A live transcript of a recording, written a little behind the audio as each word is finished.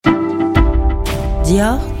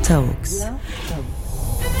Dior Talks.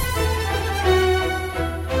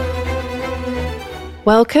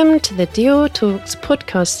 Welcome to the Dior Talks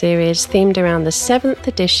podcast series themed around the 7th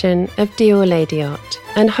edition of Dior Lady Art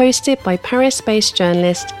and hosted by Paris-based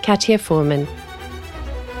journalist Katya Foreman.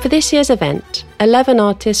 For this year's event, 11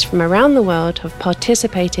 artists from around the world have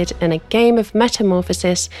participated in a game of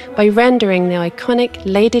metamorphosis by rendering the iconic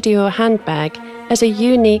Lady Dior handbag as a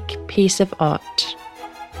unique piece of art.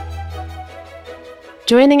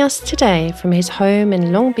 Joining us today from his home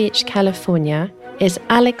in Long Beach, California, is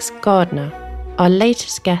Alex Gardner, our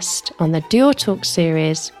latest guest on the Dior Talks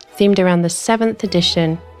series themed around the 7th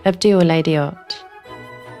edition of Dior Lady Art.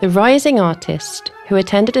 The rising artist, who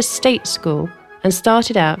attended a state school and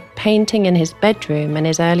started out painting in his bedroom in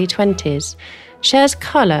his early 20s, shares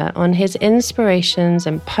colour on his inspirations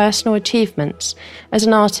and personal achievements as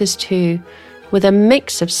an artist who, with a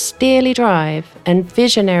mix of steely drive and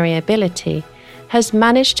visionary ability, has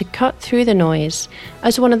managed to cut through the noise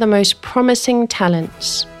as one of the most promising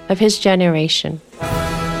talents of his generation.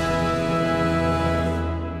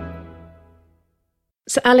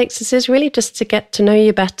 So Alex, this is really just to get to know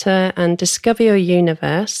you better and discover your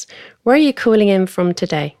universe. Where are you calling in from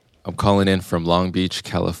today? I'm calling in from Long Beach,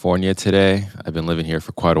 California today. I've been living here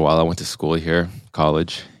for quite a while. I went to school here,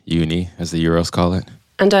 college, uni, as the Euros call it.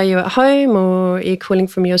 And are you at home or are you calling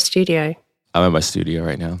from your studio? I'm at my studio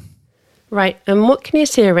right now. Right. And what can you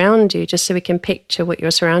see around you, just so we can picture what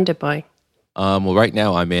you're surrounded by? Well, right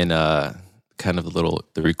now I'm in kind of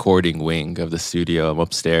the recording wing of the studio. I'm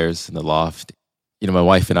upstairs in the loft. You know, my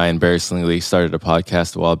wife and I embarrassingly started a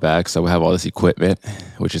podcast a while back, so we have all this equipment,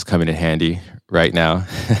 which is coming in handy right now.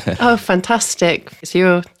 Oh, fantastic. So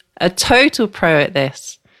you're a total pro at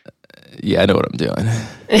this. Yeah, I know what I'm doing.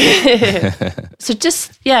 So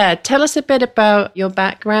tell us a bit about your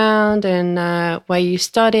background and where you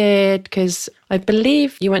studied, because I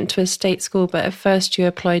believe you went to a state school, but at first you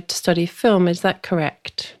applied to study film. Is that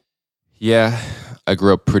correct? Yeah, I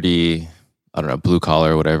grew up pretty, blue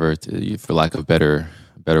collar or whatever, for lack of a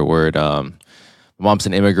better word. My mom's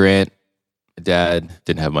an immigrant. My dad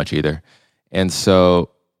didn't have much either. And so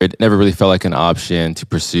it never really felt like an option to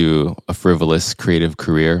pursue a frivolous creative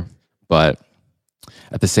career. But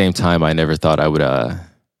at the same time, I never thought I would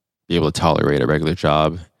be able to tolerate a regular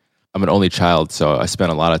job. I'm an only child, so I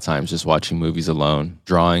spent a lot of time just watching movies alone,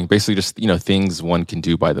 drawing, basically just, things one can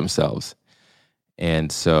do by themselves.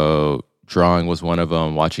 And so drawing was one of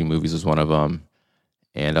them, watching movies was one of them.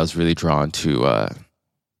 And I was really drawn to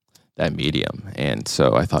that medium. And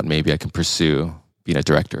so I thought maybe I can pursue being a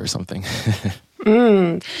director or something.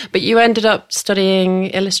 But you ended up studying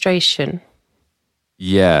illustration.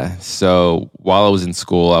 Yeah. So while I was in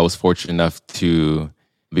school, I was fortunate enough to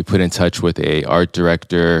be put in touch with a art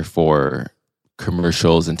director for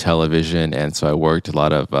commercials and television. And so I worked a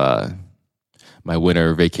lot of my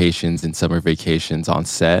winter vacations and summer vacations on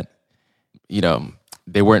set.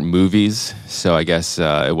 They weren't movies, so I guess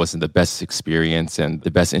it wasn't the best experience and the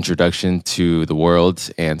best introduction to the world.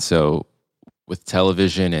 And so with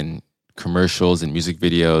television and commercials and music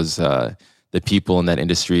videos, the people in that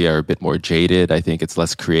industry are a bit more jaded. I think it's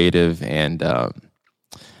less creative, and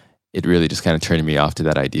it really just kind of turned me off to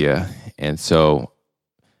that idea. And so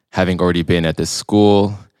having already been at this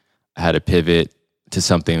school, I had to pivot to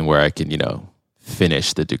something where I can,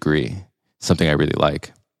 finish the degree, something I really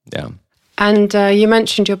like. Yeah. And you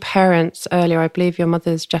mentioned your parents earlier. I believe your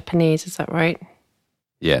mother's Japanese, is that right?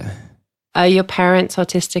 Yeah. Are your parents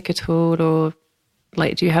artistic at all, or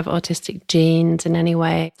do you have artistic genes in any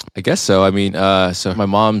way? I guess so. So my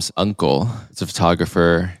mom's uncle is a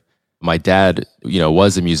photographer. My dad,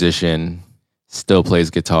 was a musician, still plays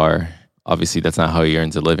guitar. Obviously, that's not how he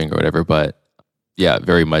earns a living or whatever, but yeah,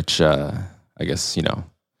 very much, alternative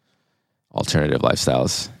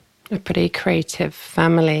lifestyles. A pretty creative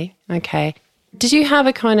family. Okay. Did you have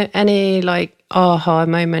any aha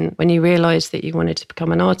moment when you realized that you wanted to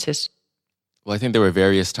become an artist? Well, I think there were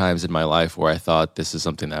various times in my life where I thought this is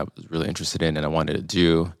something that I was really interested in and I wanted to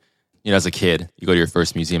do. As a kid, you go to your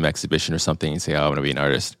first museum exhibition or something and say, I want to be an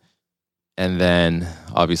artist. And then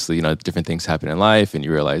obviously, different things happen in life and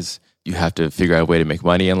you realize you have to figure out a way to make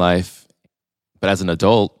money in life. But as an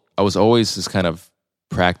adult, I was always just kind of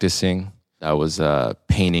practicing. I was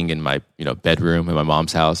painting in my bedroom in my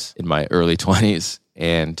mom's house in my early 20s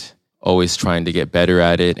and always trying to get better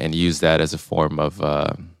at it and use that as a form of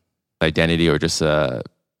identity or just a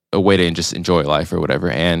way to just enjoy life or whatever.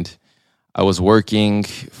 And I was working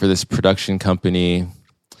for this production company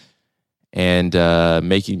and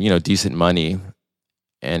making, decent money.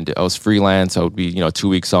 And I was freelance. I would be, 2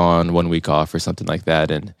 weeks on, 1 week off or something like that.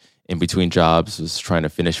 And in between jobs was trying to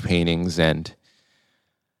finish paintings. And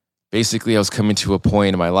basically I was coming to a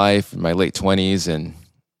point in my life, in my late 20s, and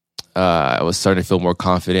I was starting to feel more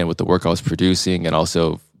confident with the work I was producing, and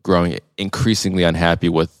also growing increasingly unhappy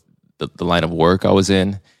with the line of work I was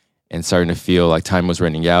in, and starting to feel like time was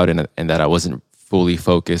running out, and that I wasn't fully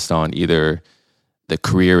focused on either the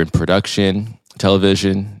career in production,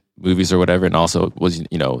 television, movies or whatever, and also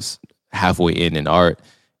was, halfway in art.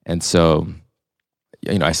 And so,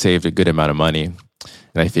 I saved a good amount of money, and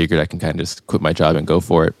I figured I can kind of just quit my job and go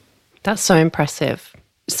for it. That's so impressive.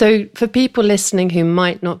 So for people listening who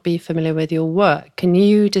might not be familiar with your work, can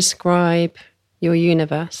you describe your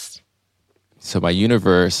universe? So my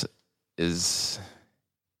universe is,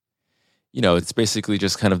 it's basically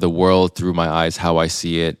just kind of the world through my eyes, how I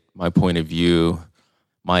see it, my point of view,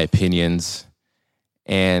 my opinions,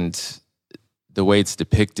 and the way it's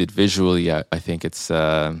depicted visually. I think it's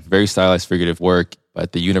very stylized, figurative work,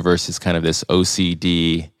 but the universe is kind of this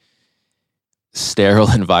OCD, sterile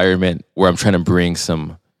environment where I'm trying to bring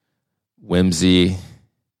some whimsy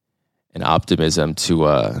and optimism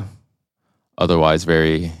to otherwise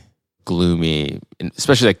very gloomy,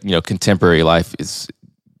 especially contemporary life is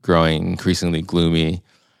growing increasingly gloomy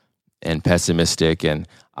and pessimistic. And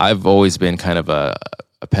I've always been kind of a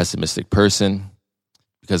pessimistic person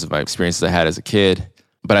because of my experiences I had as a kid.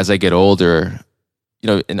 But as I get older,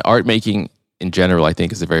 in art making in general, I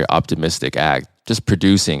think is a very optimistic act. Just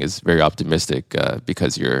producing is very optimistic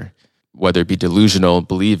because you're, whether it be delusional,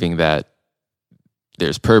 believing that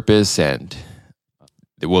there's purpose and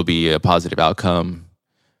there will be a positive outcome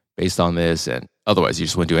based on this, and otherwise you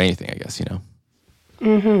just wouldn't do anything, I guess,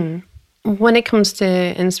 Mm-hmm. When it comes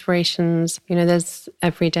to inspirations, there's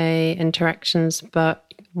everyday interactions,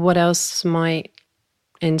 but what else might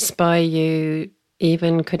inspire you?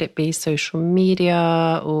 Even could it be social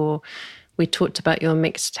media, or we talked about your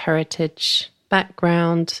mixed heritage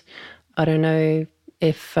background. I don't know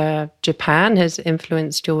if Japan has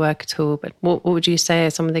influenced your work at all, but what would you say are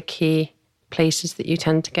some of the key places that you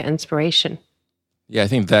tend to get inspiration? Yeah, I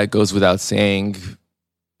think that goes without saying.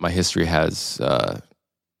 My history has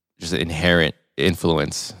just an inherent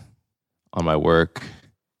influence on my work.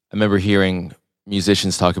 I remember hearing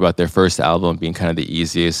musicians talk about their first album being kind of the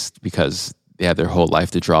easiest because they have their whole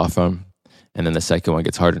life to draw from. And then the second one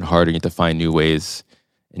gets harder and harder. You have to find new ways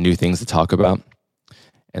and new things to talk about.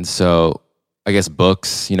 And so I guess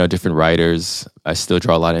books, different writers. I still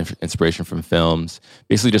draw a lot of inspiration from films.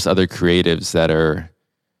 Basically just other creatives that are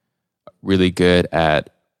really good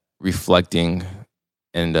at reflecting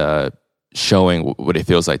and showing what it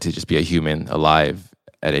feels like to just be a human alive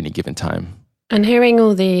at any given time. And hearing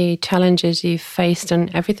all the challenges you've faced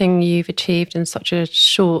and everything you've achieved in such a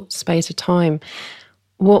short space of time,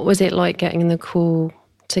 what was it like getting the call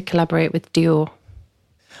to collaborate with Dior?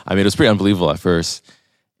 I mean, it was pretty unbelievable at first.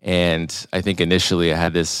 And I think initially I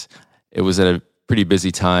had it was at a pretty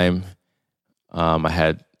busy time. I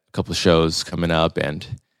had a couple of shows coming up, and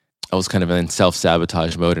I was kind of in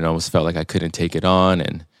self-sabotage mode and almost felt like I couldn't take it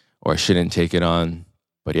on or I shouldn't take it on.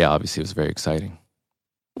 But yeah, obviously it was very exciting.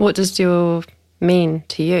 What does Dior mean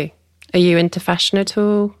to you? Are you into fashion at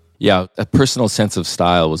all? Yeah, a personal sense of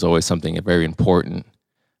style was always something very important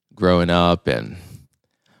growing up. And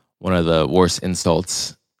one of the worst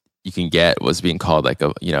insults you can get was being called like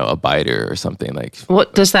a biter or something like.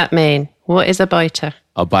 What does that mean? What is a biter?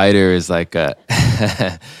 A biter is like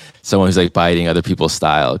someone who's like biting other people's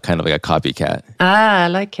style, kind of like a copycat. Ah, I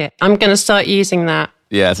like it. I'm going to start using that.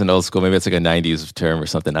 Yeah, it's an old school. Maybe it's like a 90s term or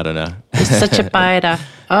something. I don't know. It's such a biter.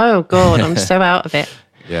 Oh, God, I'm so out of it.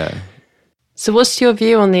 Yeah. So what's your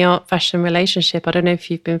view on the art-fashion relationship? I don't know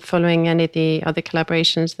if you've been following any of the other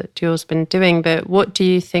collaborations that Dior's been doing, but what do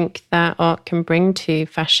you think that art can bring to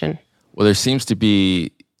fashion? Well, there seems to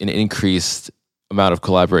be an increased amount of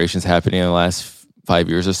collaborations happening in the last 5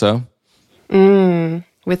 years or so.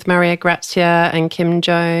 With Maria Grazia and Kim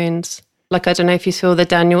Jones. Like, I don't know if you saw the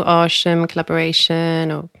Daniel Arsham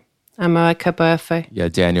collaboration or America Burfo. Yeah,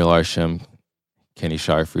 Daniel Arsham, Kenny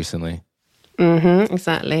Sharf recently.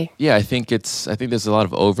 Exactly. Yeah, I think there's a lot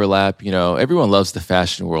of overlap. Everyone loves the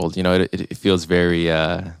fashion world. It feels very,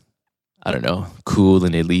 cool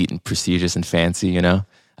and elite and prestigious and fancy.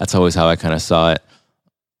 That's always how I kind of saw it.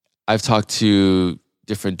 I've talked to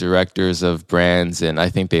different directors of brands, and I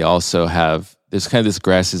think they also there's kind of this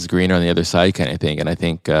grass is greener on the other side kind of thing. And I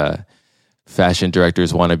think fashion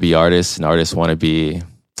directors want to be artists, and artists want to be,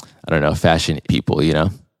 fashion people.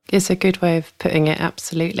 It's a good way of putting it.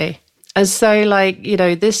 Absolutely. And so,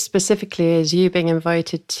 this specifically is you being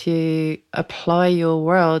invited to apply your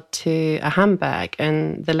world to a handbag,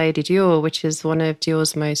 and the Lady Dior, which is one of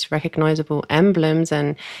Dior's most recognizable emblems,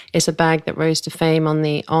 and it's a bag that rose to fame on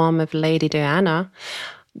the arm of Lady Diana.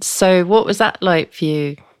 So what was that like for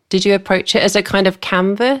you? Did you approach it as a kind of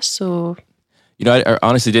canvas or? I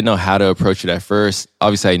honestly didn't know how to approach it at first.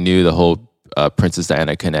 Obviously, I knew the whole Princess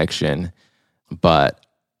Diana connection, but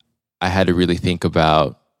I had to really think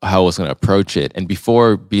about how I was going to approach it. And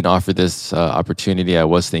before being offered this opportunity, I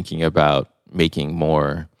was thinking about making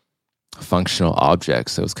more functional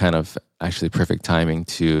objects. So it was kind of actually perfect timing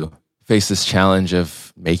to face this challenge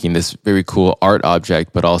of making this very cool art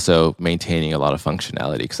object, but also maintaining a lot of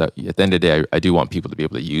functionality. Because at the end of the day, I do want people to be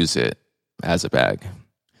able to use it as a bag.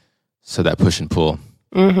 So that push and pull.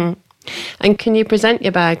 Mm-hmm. And can you present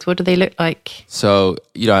your bags? What do they look like? So,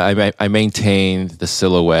 I maintain the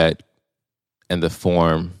silhouette and the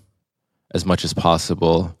form as much as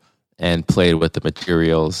possible and played with the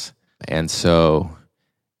materials. And so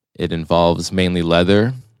it involves mainly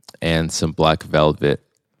leather and some black velvet.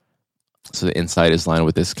 So the inside is lined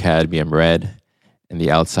with this cadmium red, and the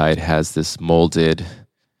outside has this molded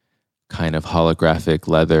kind of holographic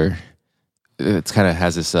leather. It kind of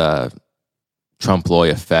has this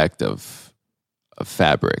trompe-l'oeil effect of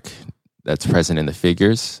fabric that's present in the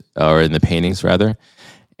figures, or in the paintings rather.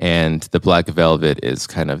 And the black velvet is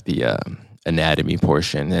kind of the anatomy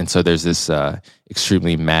portion. And so there's this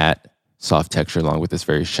extremely matte, soft texture along with this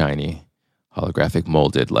very shiny holographic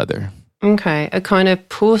molded leather. Okay, a kind of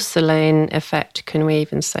porcelain effect, can we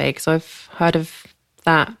even say? Because I've heard of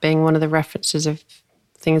that being one of the references of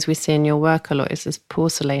things we see in your work a lot, is this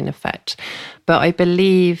porcelain effect. But I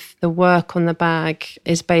believe the work on the bag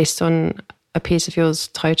is based on a piece of yours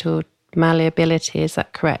titled Malleability. Is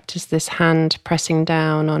that correct? Is this hand pressing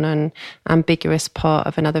down on an ambiguous part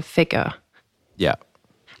of another figure? Yeah.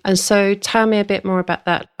 And so tell me a bit more about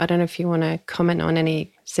that. I don't know if you want to comment on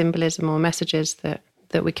any symbolism or messages that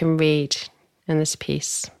we can read in this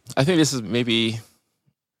piece. I think this is maybe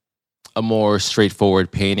a more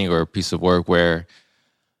straightforward painting or a piece of work where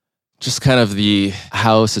just kind of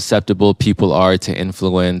how susceptible people are to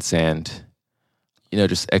influence and,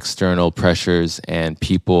 just external pressures and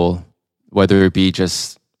people, whether it be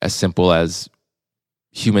just as simple as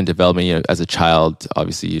human development, as a child,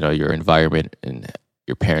 obviously, your environment and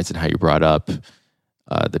your parents and how you're brought up,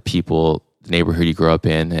 the people, the neighborhood you grow up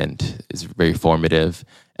in, and is very formative.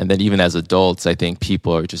 And then even as adults, I think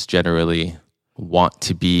people are just generally want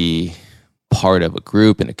to be part of a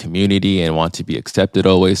group and a community and want to be accepted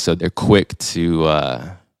always. So they're quick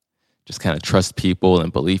to just kind of trust people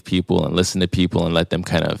and believe people and listen to people and let them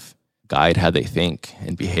kind of guide how they think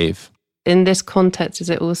and behave. In this context, is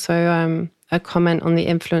it also a comment on the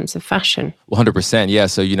influence of fashion? 100%, yeah.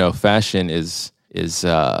 So, fashion is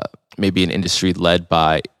maybe an industry led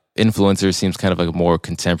by influencers, seems kind of like a more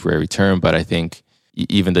contemporary term, but I think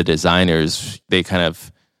even the designers, they kind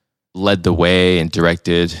of led the way and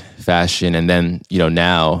directed fashion. And then,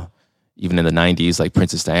 now, even in the 90s, like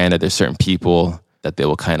Princess Diana, there's certain people that they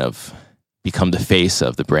will kind of become the face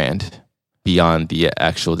of the brand beyond the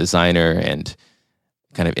actual designer and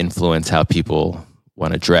kind of influence how people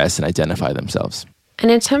want to dress and identify themselves. And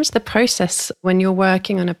in terms of the process, when you're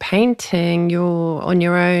working on a painting, you're on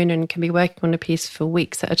your own and can be working on a piece for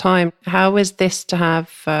weeks at a time. How is this to have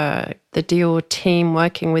the Dior team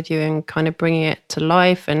working with you and kind of bringing it to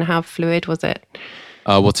life, and how fluid was it?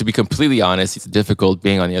 Well, to be completely honest, it's difficult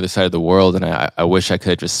being on the other side of the world, and I wish I could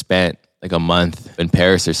have just spent like a month in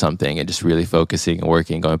Paris or something and just really focusing and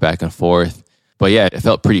working, going back and forth. But yeah, it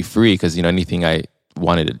felt pretty free because, anything I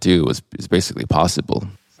wanted to do was basically possible.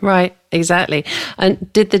 Right, exactly.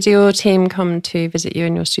 And did the Dior team come to visit you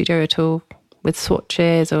in your studio at all with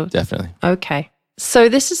swatches? Or? Definitely. Okay. So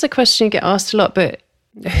this is a question you get asked a lot, but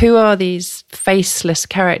who are these faceless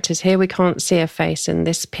characters? Here we can't see a face in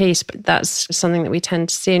this piece, but that's something that we tend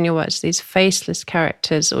to see in your works, these faceless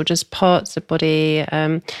characters or just parts of body.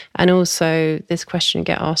 And also this question you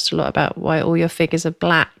get asked a lot about why all your figures are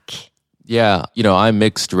black. Yeah, I'm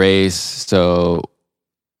mixed race, so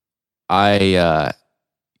I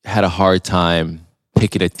had a hard time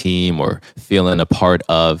picking a team or feeling a part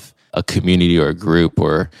of a community or a group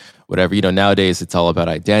or whatever. Nowadays it's all about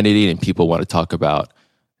identity and people want to talk about,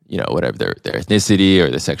 whatever their ethnicity or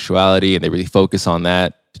their sexuality, and they really focus on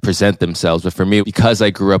that to present themselves. But for me, because I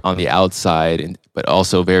grew up on the outside but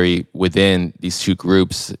also very within these two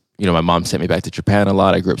groups, my mom sent me back to Japan a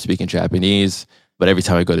lot. I grew up speaking Japanese, but every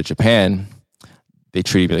time I go to Japan, they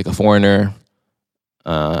treat me like a foreigner.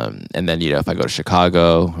 And then, if I go to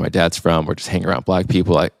Chicago, where my dad's from, or just hang around black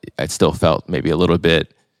people, I still felt maybe a little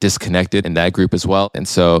bit disconnected in that group as well. And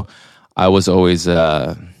so I was always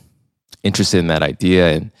interested in that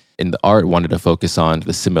idea, and in the art wanted to focus on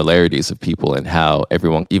the similarities of people and how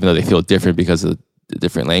everyone, even though they feel different because of the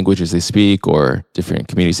different languages they speak or different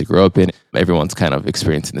communities they grow up in. Everyone's kind of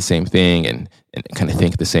experiencing the same thing and kind of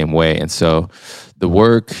think the same way. And so the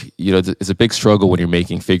work, is a big struggle when you're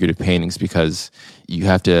making figurative paintings because you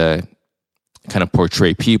have to kind of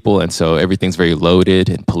portray people. And so everything's very loaded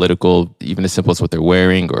and political, even as simple as what they're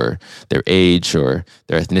wearing or their age or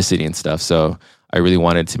their ethnicity and stuff. So I really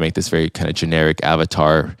wanted to make this very kind of generic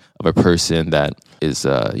avatar of a person that is,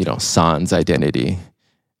 sans identity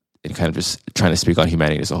and kind of just trying to speak on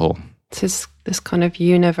humanity as a whole. This kind of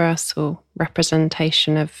universal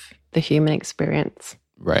representation of the human experience.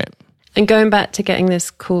 Right. And going back to getting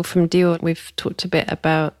this call from Dior, we've talked a bit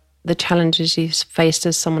about the challenges you've faced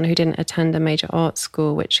as someone who didn't attend a major art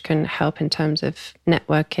school, which can help in terms of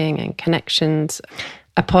networking and connections.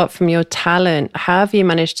 Apart from your talent, how have you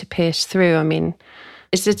managed to pierce through? I mean,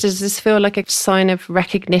 does this feel like a sign of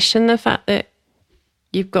recognition, the fact that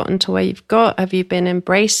you've gotten to where you've got? Have you been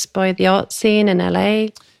embraced by the art scene in LA?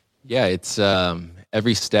 Yeah, it's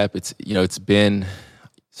every step. It's been.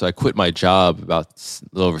 So I quit my job about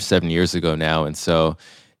a little over 7 years ago now, and so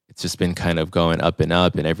it's just been kind of going up,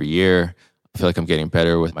 and every year I feel like I'm getting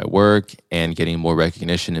better with my work and getting more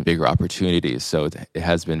recognition and bigger opportunities. So it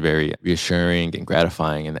has been very reassuring and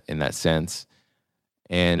gratifying in that sense.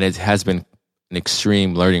 And it has been an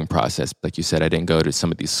extreme learning process. Like you said, I didn't go to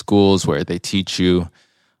some of these schools where they teach you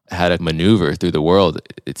how to maneuver through the world,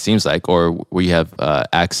 it seems like, or where you have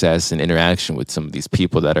access and interaction with some of these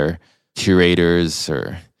people that are curators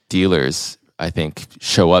or dealers, I think,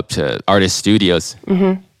 show up to artist studios.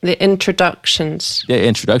 Mm-hmm. The introductions. Yeah,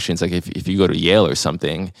 introductions. Like if you go to Yale or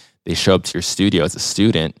something, they show up to your studio as a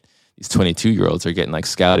student. These 22-year-olds are getting like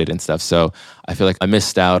scouted and stuff. So I feel like I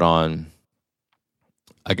missed out on,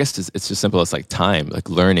 I guess it's just simple as like time, like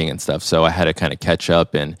learning and stuff. So I had to kind of catch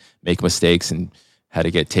up and make mistakes and had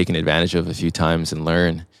to get taken advantage of a few times and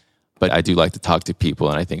learn. But I do like to talk to people,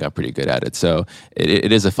 and I think I'm pretty good at it. So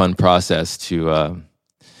it is a fun process to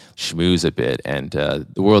schmooze a bit. And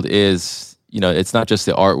the world is, it's not just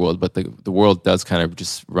the art world, but the world does kind of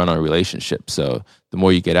just run on relationships. So the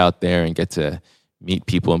more you get out there and get to meet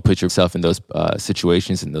people and put yourself in those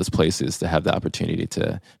situations, in those places, to have the opportunity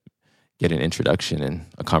to get an introduction and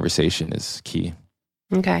a conversation is key.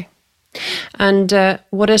 Okay. And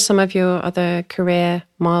what are some of your other career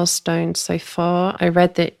milestones so far? I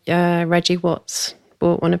read that Reggie Watts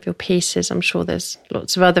bought one of your pieces. I'm sure there's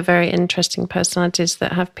lots of other very interesting personalities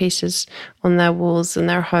that have pieces on their walls in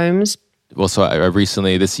their homes. Well, so I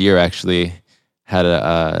recently, this year actually, had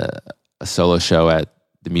a solo show at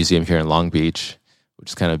the museum here in Long Beach,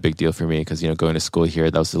 which is kind of a big deal for me because, going to school here,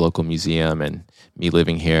 that was the local museum, and me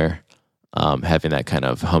living here, having that kind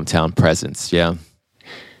of hometown presence. Yeah.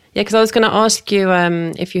 Yeah, because I was going to ask you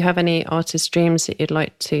if you have any artist dreams that you'd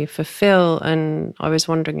like to fulfill, and I was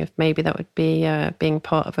wondering if maybe that would be being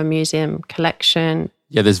part of a museum collection.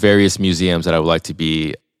 Yeah, there's various museums that I would like to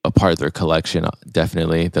be a part of their collection.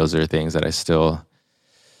 Definitely, those are things that I still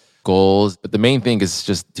goals. But the main thing is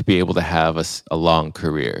just to be able to have a long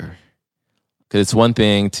career, because it's one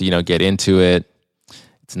thing to get into it,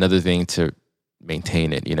 it's another thing to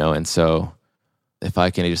maintain it. And so if I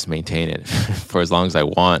can just maintain it for as long as I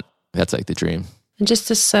want, that's like the dream. And just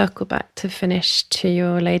to circle back to finish to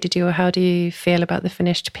your Lady Dior, how do you feel about the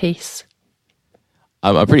finished piece?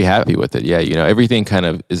 I'm pretty happy with it. Yeah, everything kind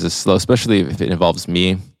of is a slow, especially if it involves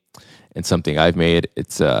me and something I've made.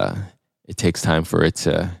 It takes time for it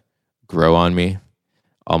to grow on me.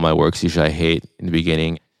 All my works usually I hate in the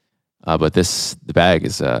beginning, but the bag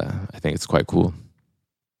is, I think it's quite cool.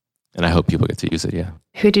 And I hope people get to use it, yeah.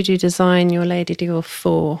 Who did you design your Lady Dior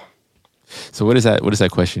for? So what does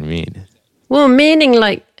that question mean? Well, meaning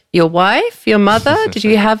like your wife, your mother? Did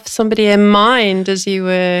you have somebody in mind as you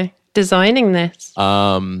were designing this?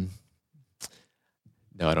 No,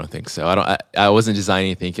 I don't think so. I wasn't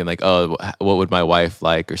designing thinking like, oh, what would my wife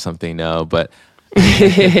like or something? No, but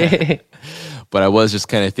but I was just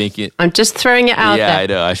kind of thinking. I'm just throwing it out there. Yeah, I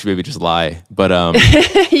know. I should maybe just lie, but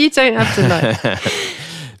you don't have to lie.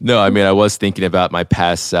 No, I mean, I was thinking about my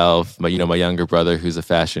past self, my younger brother who's a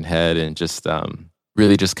fashion head, and just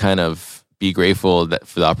really just kind of be grateful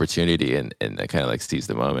for the opportunity and kind of like seize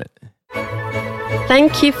the moment.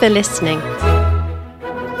 Thank you for listening.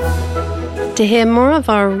 To hear more of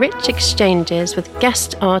our rich exchanges with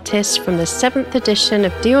guest artists from the 7th edition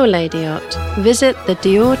of Dior Lady Art, visit the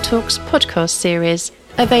Dior Talks podcast series,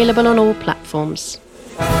 available on all platforms.